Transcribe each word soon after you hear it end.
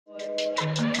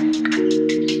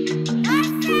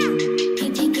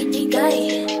Kitty kitty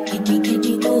guy, kitty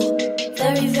kitty go.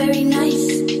 Very very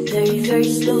nice, very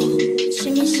slow.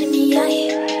 Shimmy shimmy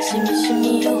aye, shimmy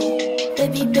shimmy yo.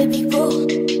 Baby baby go,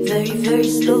 very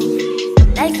slow.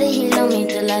 Like say he love me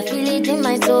till I feel it in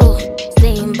my soul.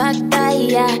 Saying back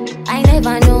yeah, I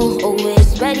never know.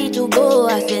 Always ready to go.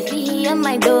 I said he at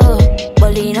my door,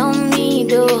 balling on me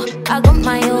though. I got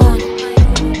my own.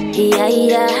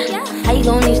 Yeah. How you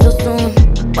gon' leave so soon?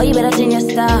 Boy, you better change your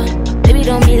style. Baby,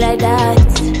 don't be like that.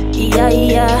 Yeah.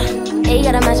 Hey, you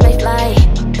gotta match my fly.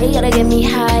 Hey, you gotta get me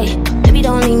high. Baby,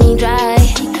 don't leave me dry.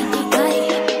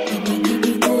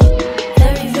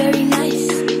 Very nice,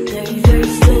 very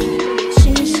slow.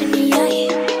 Shimmy shimmy aye,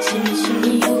 shimmy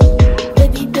shimmy yo.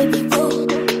 Baby go,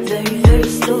 very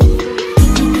slow.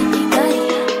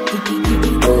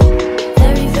 Kitty go,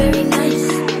 very nice,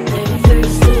 very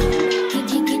slow.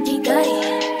 Kitty guy,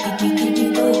 kitty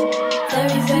go,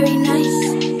 very nice,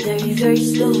 very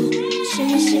slow.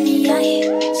 Shimmy shimmy aye,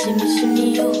 shimmy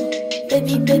yo.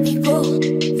 Baby go,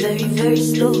 very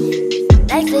slow.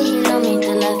 Like say he love me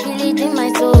till I feel it in my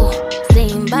soul.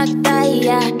 Saying back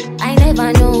yeah, I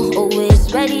never know.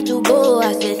 Always ready to go.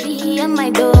 I said he at my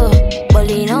door,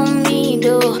 balling on me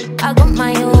though. I got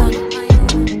my own.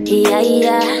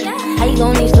 Yeah. How you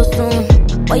gon' leave so soon?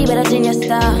 Boy, you better change your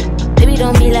style. Baby,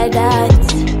 don't be like that.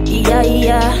 Yeah.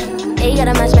 Hey, you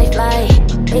gotta match my fly.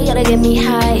 Hey, you gotta get me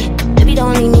high. Baby,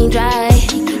 don't leave me dry.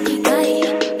 Kitty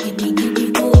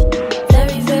go,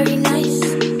 very nice,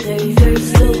 very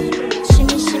slow.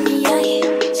 Shimmy shimmy aye,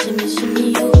 shimmy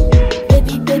yo.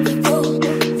 Baby go,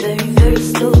 very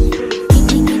slow.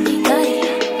 Kitty guy,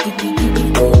 kitty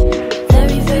go,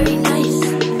 very nice,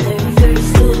 very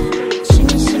slow.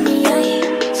 Shimmy aye,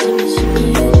 shimmy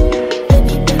yo.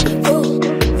 Baby go,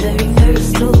 very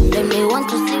slow. Them they want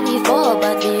to see me fall,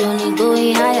 but they only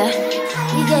going higher.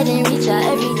 We getting richer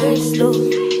every day slow.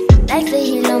 Like say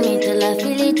he love me till I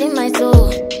feel it in my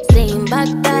soul. Saying back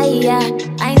yeah,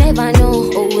 I never know.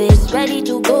 Always ready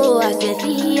to go. I said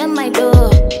he at my door,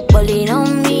 balling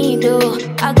on me though.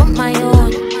 I got my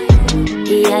own.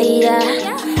 Yeah.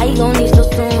 How you gon' leave so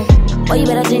soon? Boy, you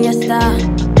better change your style.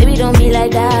 Baby, don't be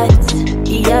like that.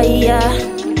 Yeah.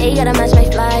 Hey, you gotta match my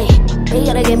fly. Hey, you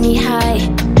gotta get me high.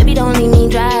 Baby, don't leave me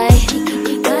dry.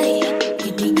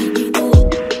 Kitty go,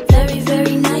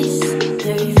 very nice,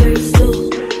 very slow.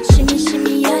 Shimmy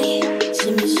aye,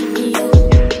 shimmy yo.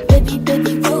 Baby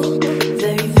go,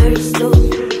 very slow.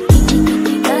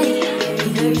 Kitty guy,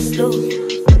 very slow.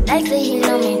 Like say he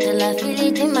love me till I feel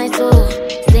it in my soul.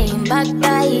 Saying back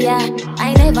yeah,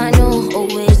 I never know.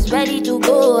 Always ready to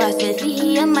go. I said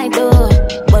he at my door,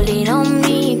 balling on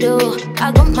me though.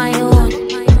 I got my own.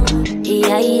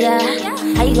 Yeah.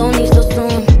 How you gon' leave so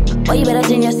soon? Boy, you better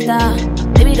change your style.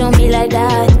 Baby, don't be like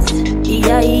that.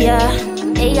 Yeah.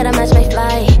 Hey, you gotta match my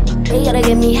fly. Hey, you gotta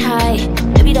get me high.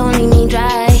 Baby, don't leave me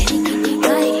dry. Kitty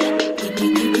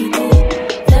go,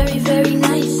 very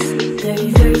nice,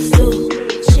 very slow.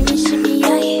 Shimmy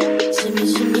aye, shimmy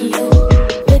yo.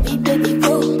 Baby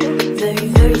go,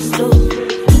 very slow.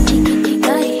 Kitty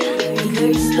guy,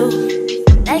 very slow.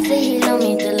 Like say he love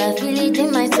me till I feel it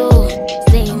in my soul.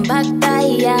 Saying back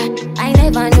yeah, I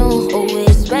never know.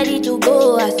 Always ready to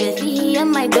go. I said he at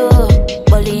my door,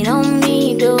 balling on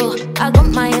me though. I got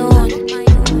my own.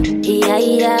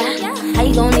 Yeah. How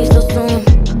you gon' leave so soon?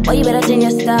 Boy, you better change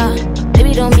your style.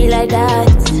 Baby, don't be like that.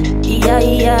 Yeah.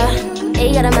 Hey,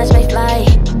 you gotta match my fly.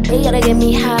 Hey, you gotta get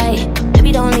me high.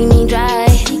 Baby, don't leave me dry.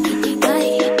 Kitty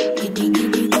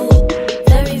go,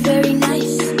 very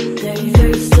nice,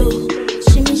 very slow.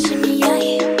 Shimmy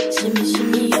aye,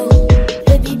 shimmy yo.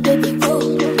 Baby go,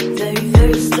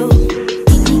 very slow.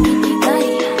 Kitty guy,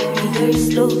 very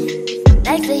slow.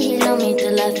 Like say he love me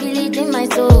till I feel it in my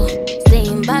soul.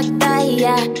 Saying back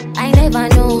yeah, I never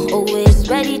know. Always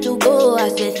ready to go. I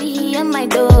said he at my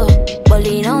door,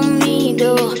 balling on me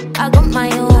though. I got my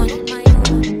own.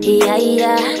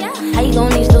 Yeah. How you gon'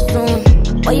 leave so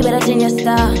soon? Boy, you better change your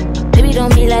style. Baby,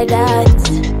 don't be like that.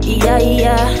 Yeah.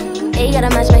 Hey, you gotta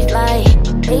match my fly.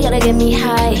 Hey, you gotta get me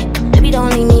high. Baby, don't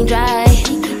leave me dry.